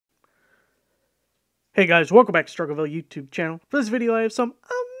Hey guys, welcome back to Struggleville YouTube channel. For this video, I have some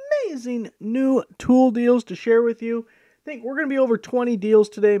amazing new tool deals to share with you. I think we're going to be over 20 deals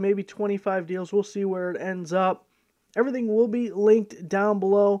today, maybe 25 deals. We'll see where it ends up. Everything will be linked down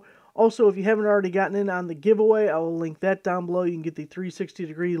below. Also, if you haven't already gotten in on the giveaway, I will link that down below. You can get the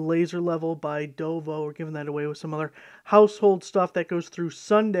 360-degree laser level by Dovo. We're giving that away with some other household stuff that goes through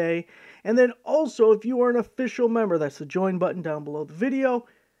Sunday. And then also, if you are an official member, that's the join button down below the video.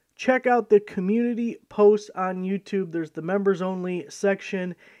 Check out the community posts on YouTube. There's the members only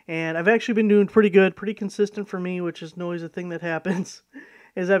section, and I've actually been doing pretty good, pretty consistent for me, which is always a thing that happens,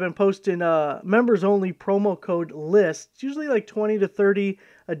 is I've been posting members only promo code lists. It's usually like 20 to 30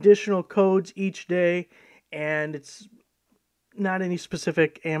 additional codes each day, and it's not any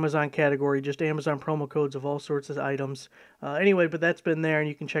specific Amazon category, just Amazon promo codes of all sorts of items. Anyway, but that's been there, and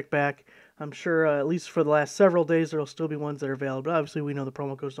you can check back. I'm sure at least for the last several days, there will still be ones that are available. But obviously, we know the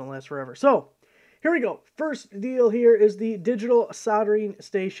promo codes don't last forever. So, here we go. First deal here is the digital soldering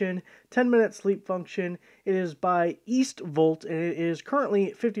station, 10-minute sleep function. It is by Eastvolt, and it is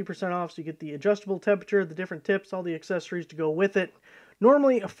currently 50% off, so you get the adjustable temperature, the different tips, all the accessories to go with it.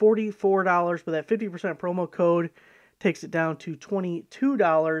 Normally $44, but that 50% promo code takes it down to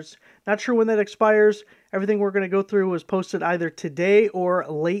 $22. Not sure when that expires. Everything we're going to go through was posted either today or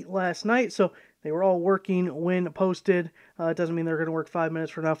late last night, so they were all working when posted. It doesn't mean they're going to work 5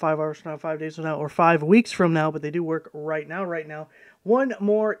 minutes from now, 5 hours from now, 5 days from now, or 5 weeks from now, but they do work right now. One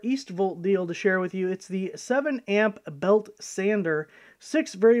more Eastvolt deal to share with you. It's the 7-amp belt sander,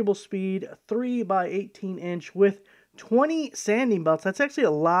 6 variable speed, 3 by 18 inch with 20 sanding belts. That's actually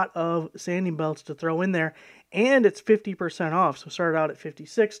a lot of sanding belts to throw in there, and it's 50% off. So started out at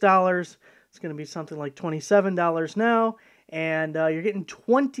 $56. It's going to be something like $27 now, and you're getting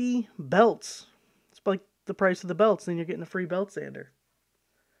 20 belts. It's like the price of the belts, then you're getting a free belt sander.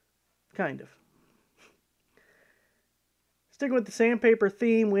 Kind of. Sticking with the sandpaper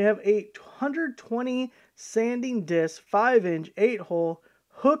theme, we have a 120 sanding disc, 5-inch, 8-hole,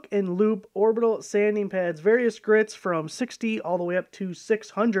 hook and loop orbital sanding pads, various grits from 60 all the way up to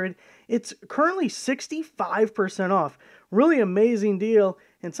 600. It's currently 65% off. Really amazing deal,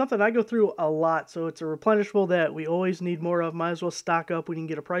 and something I go through a lot, so it's a replenishable that we always need more of. Might as well stock up when you can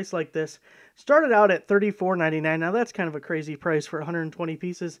get a price like this. Started out at $34.99. Now that's kind of a crazy price for 120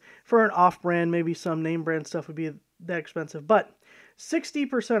 pieces. For an off-brand, maybe some name brand stuff would be that expensive, but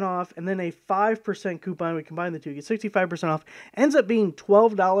 60% off, and then a 5% coupon. We combine the two, you get 65% off. Ends up being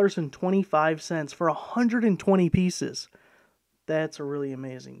 $12.25 for 120 pieces. That's a really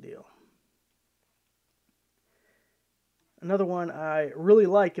amazing deal. Another one I really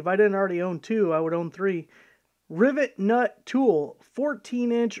like, if I didn't already own 2, I would own 3. Rivet Nut Tool,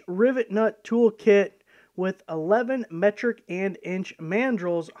 14-inch rivet nut tool kit with 11 metric and inch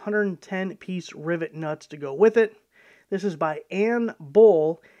mandrels, 110-piece rivet nuts to go with it. This is by Ann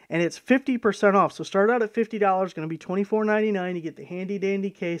Bull, and it's 50% off. So start out at $50, going to be $24.99. You get the handy-dandy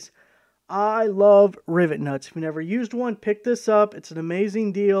case. I love rivet nuts. If you've never used one, pick this up. It's an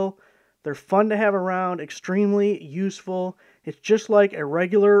amazing deal. They're fun to have around, extremely useful. It's just like a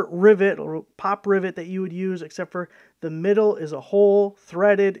regular rivet or pop rivet that you would use, except for the middle is a hole,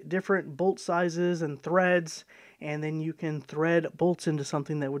 threaded, different bolt sizes and threads, and then you can thread bolts into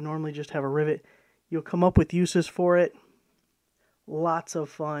something that would normally just have a rivet. You'll come up with uses for it. Lots of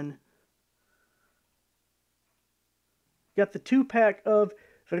fun. Got the 2-pack of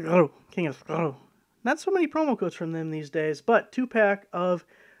King of not so many promo codes from them these days, but 2-pack of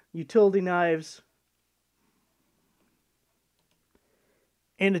utility knives.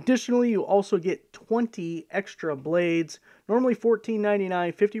 And additionally, you also get 20 extra blades. Normally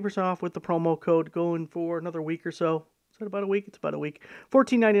 $14.99, 50% off with the promo code, going for another week or so. Is that about a week? It's about a week.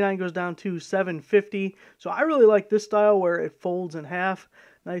 $14.99 goes down to $7.50. So I really like this style where it folds in half.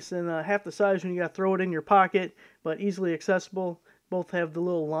 Nice and half the size when you got to throw it in your pocket, but easily accessible. Both have the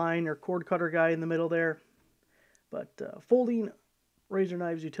little line or cord cutter guy in the middle there. But folding razor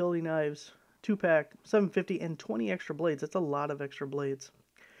knives, utility knives, 2-pack, $7.50, and 20 extra blades. That's a lot of extra blades.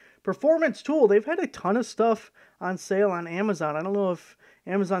 Performance Tool, they've had a ton of stuff on sale on Amazon. I don't know if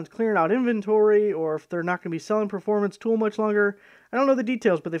Amazon's clearing out inventory or if they're not going to be selling Performance Tool much longer. I don't know the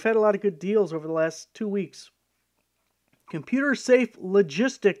details, but they've had a lot of good deals over the last 2 weeks. Computer Safe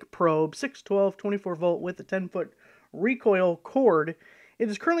Logistic Probe, 612, 24-volt with a 10-foot recoil cord. It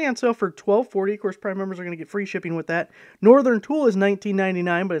is currently on sale for $12.40. Of course, Prime members are going to get free shipping with that. Northern Tool is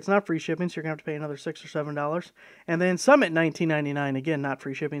 $19.99, but it's not free shipping, so you're going to have to pay another $6 or $7. And then Summit, $19.99. Again, not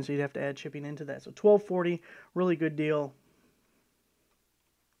free shipping, so you'd have to add shipping into that. So $12.40, really good deal.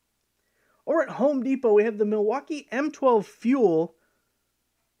 Over at Home Depot, we have the Milwaukee M12 Fuel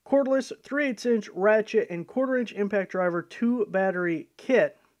Cordless 3/8" ratchet and 1/4" impact driver 2 battery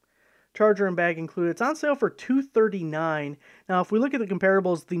kit. Charger and bag included. It's on sale for $239. Now, if we look at the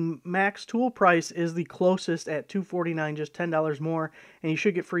comparables, the Max Tool price is the closest at $249, just $10 more, and you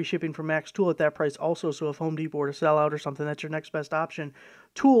should get free shipping from Max Tool at that price also. So if Home Depot were to sell out or something, that's your next best option.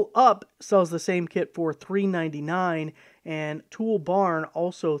 Tool Up sells the same kit for $399, and Tool Barn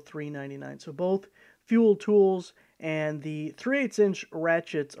also $399. So both fuel tools and the 3/8"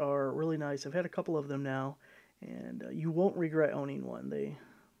 ratchets are really nice. I've had a couple of them now, and you won't regret owning one. They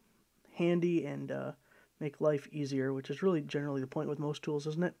handy and make life easier, which is really generally the point with most tools,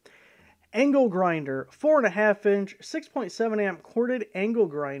 isn't it? Angle grinder, 4.5" 6.7 amp corded angle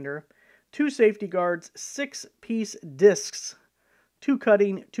grinder, 2 safety guards, 6-piece discs, 2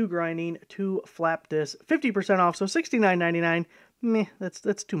 cutting, 2 grinding, 2 flap discs, 50% off, so $69.99. Meh,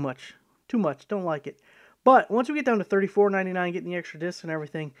 that's too much. Too much, don't like it. But once we get down to $34.99, getting the extra discs and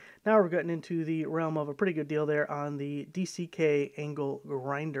everything, now we're getting into the realm of a pretty good deal there on the DCK angle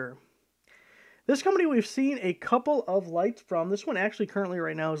grinder. This company we've seen a couple of lights from. This one actually currently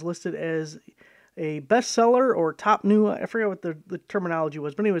right now is listed as a bestseller or top new. I forget what the terminology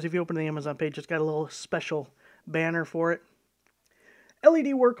was. But anyways, if you open the Amazon page, it's got a little special banner for it.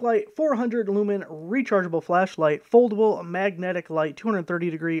 LED work light, 400 lumen rechargeable flashlight, foldable magnetic light,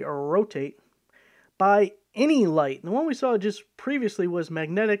 230-degree rotate. Buy any light. The one we saw just previously was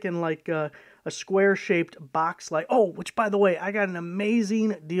magnetic and like a square-shaped box light. Oh, which, by the way, I got an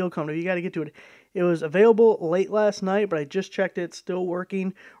amazing deal coming. You got to get to it. It was available late last night, but I just checked it. It's still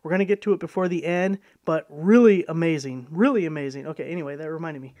working. We're going to get to it before the end, but really amazing. Really amazing. Okay, anyway, that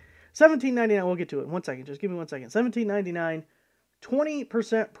reminded me. $17.99. We'll get to it. 1 second. Just give me 1 second. $17.99.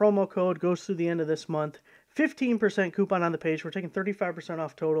 20% promo code goes through the end of this month. 15% coupon on the page. We're taking 35%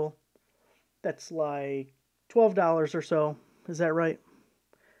 off total. That's like $12 or so. Is that right?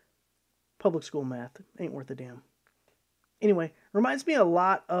 Public school math. Ain't worth a damn. Anyway, reminds me a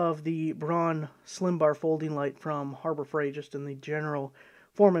lot of the Braun Slim Bar folding light from Harbor Freight, just in the general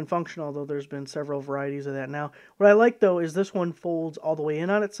form and function, although there's been several varieties of that now. What I like, though, is this one folds all the way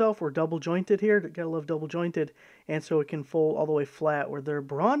in on itself. We're double jointed here. Gotta love double jointed. And so it can fold all the way flat, where their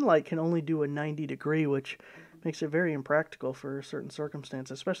Braun light can only do a 90-degree, which makes it very impractical for certain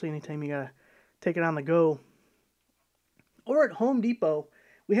circumstances, especially anytime you gotta take it on the go. Over at Home Depot,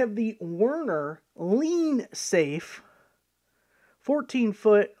 we have the Werner Lean Safe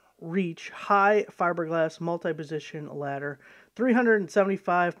 14-foot reach high fiberglass multi-position ladder,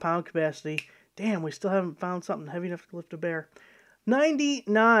 375-pound capacity. Damn, we still haven't found something heavy enough to lift a bear.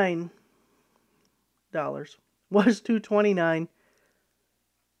 $99 was $229.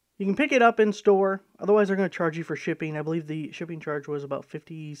 You can pick it up in store. Otherwise, they're going to charge you for shipping. I believe the shipping charge was about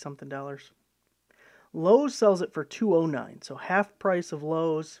 $50-something. Lowe's sells it for $209, so half price of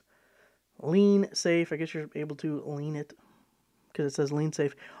Lowe's. Lean Safe. I guess you're able to lean it because it says Lean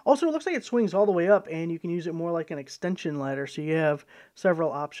Safe. Also, it looks like it swings all the way up, and you can use it more like an extension ladder, so you have several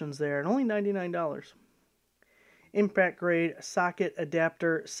options there, and only $99. Impact grade socket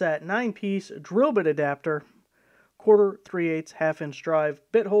adapter set, 9-piece drill bit adapter, 1/4, 3/8, half-inch drive,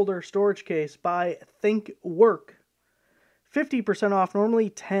 bit holder, storage case by Think Work. 50% off, normally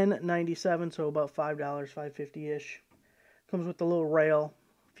 $10.97, so about $5, $5.50-ish. Comes with the little rail.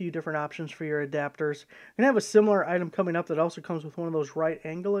 A few different options for your adapters. We're going to have a similar item coming up that also comes with one of those right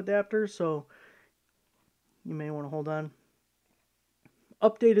angle adapters, so you may want to hold on.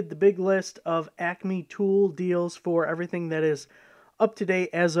 Updated the big list of Acme tool deals for everything that is up to date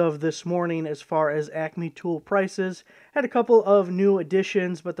as of this morning as far as Acme tool prices. Had a couple of new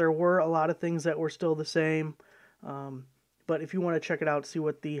additions, but there were a lot of things that were still the same. But if you want to check it out, see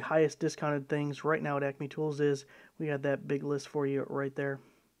what the highest discounted things right now at Acme Tools is, we got that big list for you right there.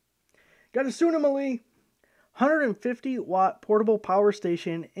 Got a Sunamali 150-watt portable power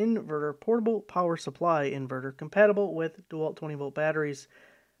station inverter, portable power supply inverter, compatible with DeWalt 20-volt batteries.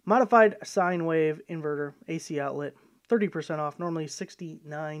 Modified sine wave inverter, AC outlet, 30% off, normally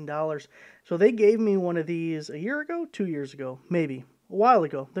 $69. So they gave me one of these a year ago, 2 years ago, maybe, a while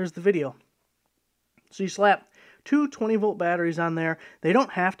ago. There's the video. So you slap 2 20-volt batteries on there. They don't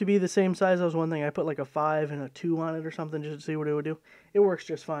have to be the same size. That was one thing. I put like a 5 and a 2 on it or something just to see what it would do. It works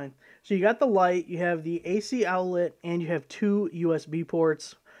just fine. So you got the light, you have the AC outlet, and you have 2 USB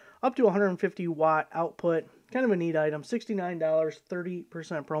ports, up to 150-watt output. Kind of a neat item. $69,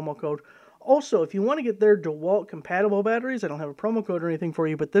 30% promo code. Also, if you want to get their DeWalt compatible batteries, I don't have a promo code or anything for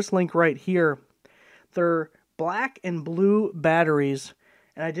you, but this link right here, they're black and blue batteries,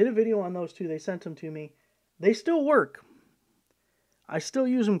 and I did a video on those too. They sent them to me. They still work. I still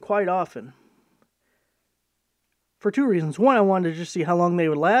use them quite often. for two reasons. One, I wanted to just see how long they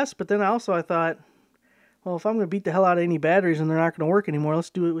would last, but then also I thought, well, if I'm going to beat the hell out of any batteries and they're not going to work anymore, let's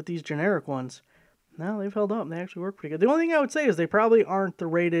do it with these generic ones. No, they've held up. They actually work pretty good. The only thing I would say is they probably aren't the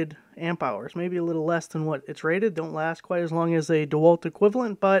rated amp hours. Maybe a little less than what it's rated. Don't last quite as long as a DeWalt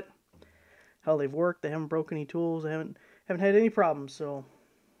equivalent, but hell, they've worked. They haven't broken any tools. They haven't had any problems, so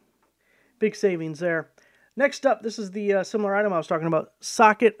big savings there. Next up, this is the similar item I was talking about.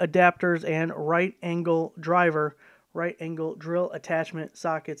 Socket adapters and right angle driver. Right angle drill attachment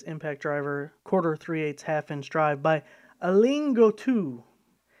sockets impact driver. 1/4, 3/8, ½ inch drive by Alingo 2.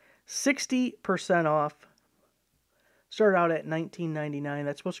 60% off. Started out at $19.99.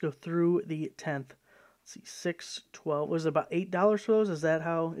 That's supposed to go through the 10th. Let's see, 6, 12. Was it about $8 for those? Is that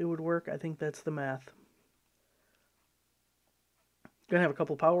how it would work? I think that's the math. Gonna have a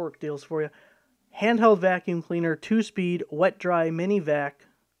couple PowerWork deals for you. Handheld vacuum cleaner, 2-speed, wet dry mini vac,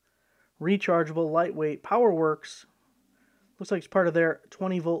 rechargeable, lightweight, PowerWorks. Looks like it's part of their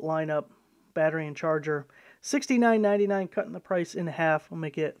 20-volt lineup, battery and charger. $69.99, cutting the price in half. We'll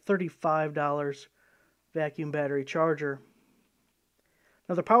make it $35 vacuum battery charger.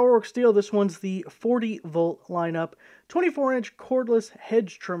 Another PowerWorks deal. This one's the 40-volt lineup. 24-inch cordless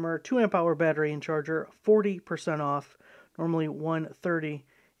hedge trimmer, 2 amp-hour battery and charger, 40% off. Normally $130.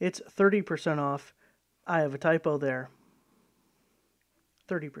 It's 30% off. I have a typo there.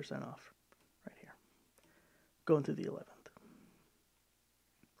 30% off right here. Going through the 11th.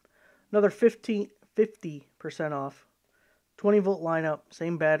 Another 50% off. 20-volt lineup,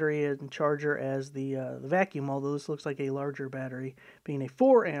 same battery and charger as the vacuum, although this looks like a larger battery, being a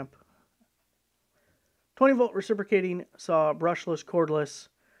 4 amp. 20-volt reciprocating saw, brushless, cordless,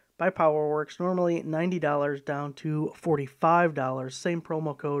 by PowerWorks. Normally $90 down to $45. Same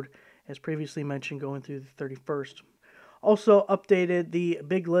promo code as previously mentioned, going through the 31st. Also updated the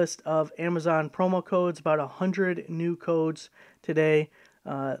big list of Amazon promo codes, about 100 new codes today.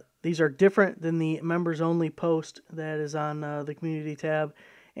 These are different than the members only post that is on the community tab,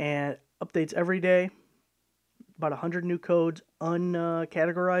 and updates every day. About 100 new codes,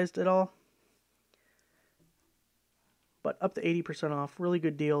 uncategorized at all, but up to 80% off. Really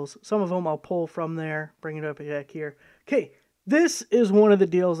good deals. Some of them I'll pull from there, bring it up back here. Okay, this is one of the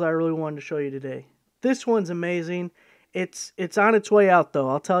deals I really wanted to show you today. This one's amazing. It's on its way out though,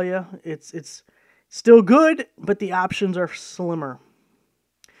 I'll tell you. It's still good, but the options are slimmer.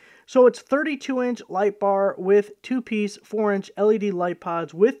 So it's 32-inch light bar with 2-piece 4-inch LED light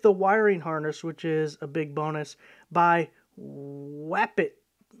pods with the wiring harness, which is a big bonus, by Wapiti.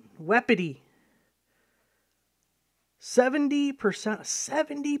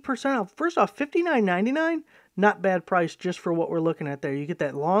 70% off. First off, $59.99. Not bad price just for what we're looking at there. You get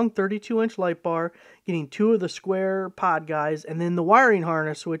that long 32-inch light bar, getting 2 of the square pod guys, and then the wiring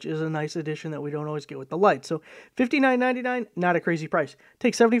harness, which is a nice addition that we don't always get with the light. So $59.99, not a crazy price.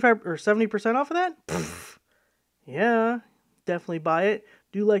 Take 75 or 70% off of that? Pfft. Yeah, definitely buy it.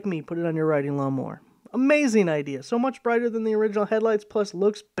 Do like me, put it on your riding lawnmower. Amazing idea. So much brighter than the original headlights, plus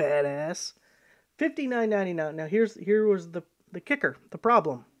looks badass. $59.99. Now here was the kicker, the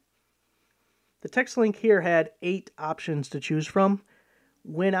problem. The text link here had 8 options to choose from.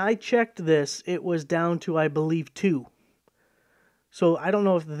 When I checked this, it was down to, I believe, 2. So I don't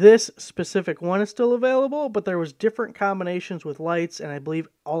know if this specific one is still available, but there was different combinations with lights, and I believe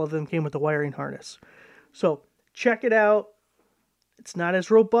all of them came with the wiring harness. So check it out. It's not as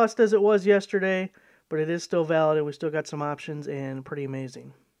robust as it was yesterday, but it is still valid, and we still got some options, and pretty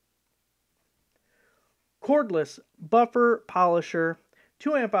amazing. Cordless buffer polisher,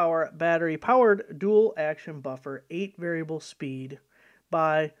 2 amp hour battery powered dual action buffer, 8 variable speed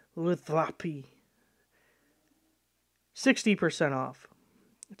by Lithlapi. 60% off.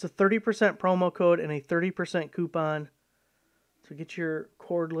 It's a 30% promo code and a 30% coupon. So get your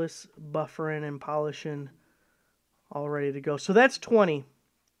cordless buffering and polishing all ready to go. So that's 20.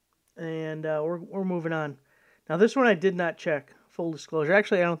 And we're moving on. Now this one I did not check. Full disclosure.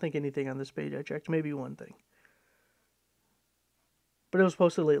 Actually, I don't think anything on this page I checked. Maybe one thing. But it was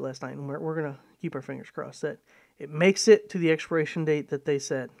posted late last night, and we're going to keep our fingers crossed that it makes it to the expiration date that they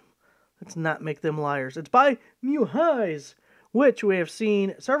said. Let's not make them liars. It's by New Highs, which we have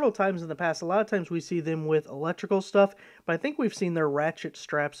seen several times in the past. A lot of times we see them with electrical stuff, but I think we've seen their ratchet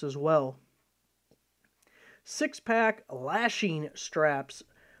straps as well. 6-pack lashing straps.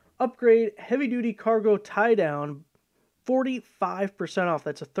 Upgrade heavy-duty cargo tie-down. 45% off.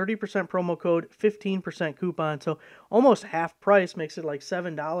 That's a 30% promo code, 15% coupon. So almost half price, makes it like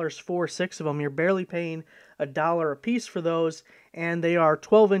 $7 for 6 of them. You're barely paying $1 a piece for those, and they are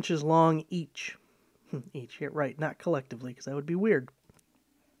 12 inches long each. Each, yeah, right, not collectively, because that would be weird.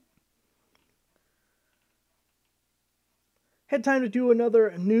 had time to do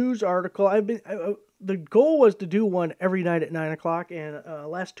another news article. The goal was to do one every night at 9 o'clock, and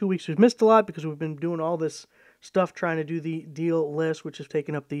last 2 weeks we've missed a lot because we've been doing all this stuff trying to do the deal list, which has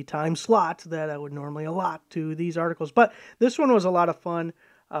taken up the time slot that I would normally allot to these articles. But this one was a lot of fun.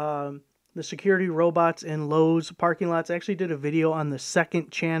 The security robots in Lowe's parking lots. I actually did a video on the second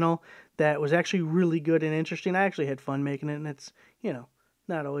channel that was actually really good and interesting. I actually had fun making it, and it's, you know,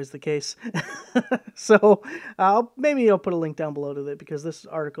 not always the case. So maybe I'll put a link down below to it because this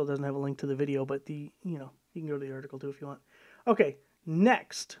article doesn't have a link to the video, but you can go to the article too if you want. Okay,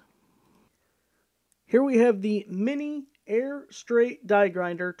 next. Here we have the mini air straight die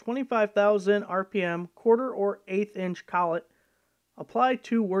grinder, 25,000 RPM, quarter or eighth inch collet. Apply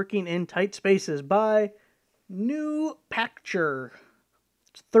to working in tight spaces by New Pacture.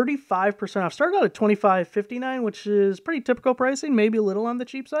 It's 35% off. Started out at $25.59, which is pretty typical pricing, maybe a little on the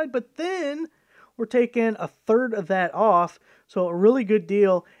cheap side, but then we're taking a third of that off, so a really good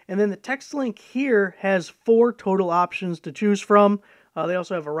deal. And then the text link here has 4 total options to choose from. They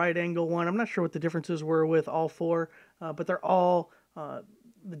also have a right angle one. I'm not sure what the differences were with all 4, but they're all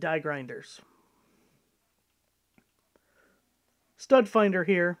the die grinders. Stud finder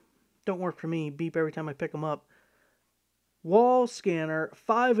here. Don't work for me. Beep every time I pick them up. Wall scanner,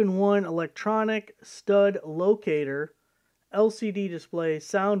 5-in-1 electronic stud locator, LCD display,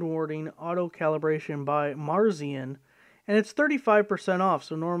 sound warning, auto calibration by Marzian, and it's 35% off.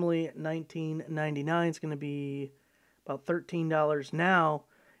 So normally $19.99 is going to be about $13 now,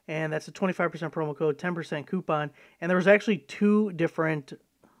 and that's a 25% promo code, 10% coupon. And there was actually 2 different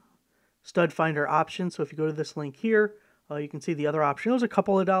stud finder options. So if you go to this link here, you can see the other option. It was a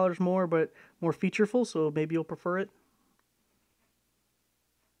couple of dollars more, but more featureful, so maybe you'll prefer it.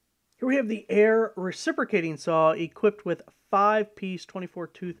 Here we have the Air Reciprocating Saw equipped with 5-piece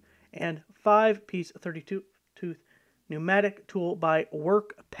 24-tooth and 5-piece 32-tooth pneumatic tool by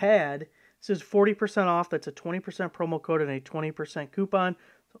WorkPad. This is 40% off. That's a 20% promo code and a 20% coupon.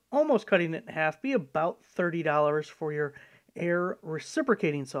 So almost cutting it in half. Be about $30 for your Air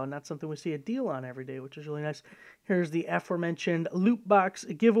Reciprocating Saw. Not something we see a deal on every day, which is really nice. Here's the aforementioned loot box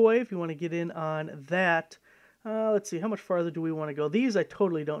giveaway if you want to get in on that. Let's see, how much farther do we want to go? These I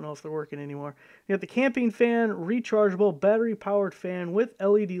totally don't know if they're working anymore. You got the camping fan, rechargeable, battery-powered fan with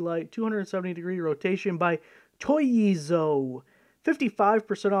LED light, 270-degree rotation by Toyizo.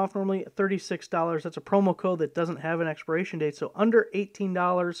 55% off, normally $36. That's a promo code that doesn't have an expiration date, so under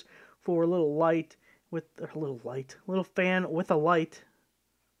 $18 for a little light with a little fan with a light.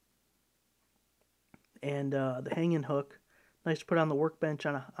 And the hanging hook. Nice to put on the workbench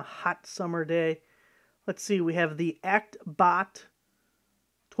on a hot summer day. Let's see, we have the ActBot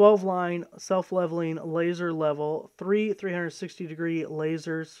 12-line self-leveling laser level, 3 360-degree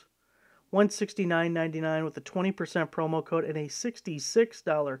lasers, $169.99 with a 20% promo code and a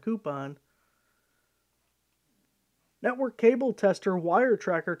 $66 coupon. Network cable tester, wire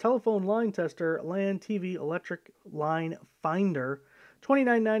tracker, telephone line tester, LAN TV electric line finder,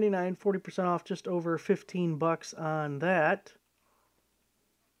 $29.99, 40% off, just over $15 on that.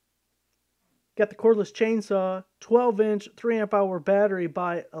 Got the cordless chainsaw, 12-inch, 3-amp-hour battery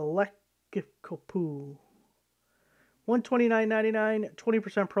by Electricopoo. $129.99,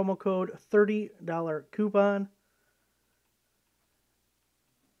 20% promo code, $30 coupon.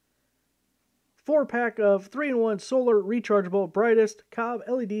 4-pack of 3-in-1 solar rechargeable brightest Cobb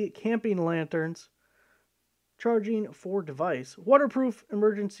LED camping lanterns. Charging for device. Waterproof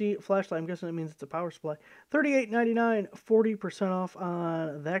emergency flashlight. I'm guessing that means it's a power supply. $38.99, 40% off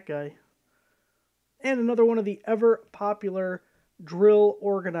on that guy. And another one of the ever-popular drill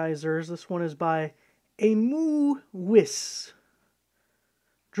organizers. This one is by Amouwis.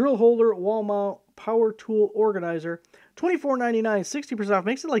 Drill holder, wall mount, power tool organizer. $24.99, 60% off.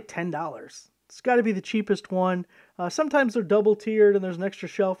 Makes it like $10. It's got to be the cheapest one. Sometimes they're double-tiered and there's an extra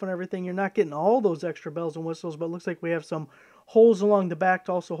shelf and everything. You're not getting all those extra bells and whistles, but it looks like we have some holes along the back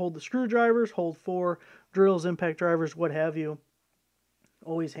to also hold the screwdrivers, hold for drills, impact drivers, what have you.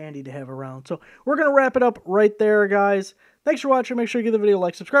 Always handy to have around. So we're going to wrap it up right there, guys. Thanks for watching. Make sure you give the video a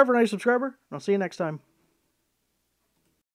like, subscribe for a nice subscriber, and I'll see you next time.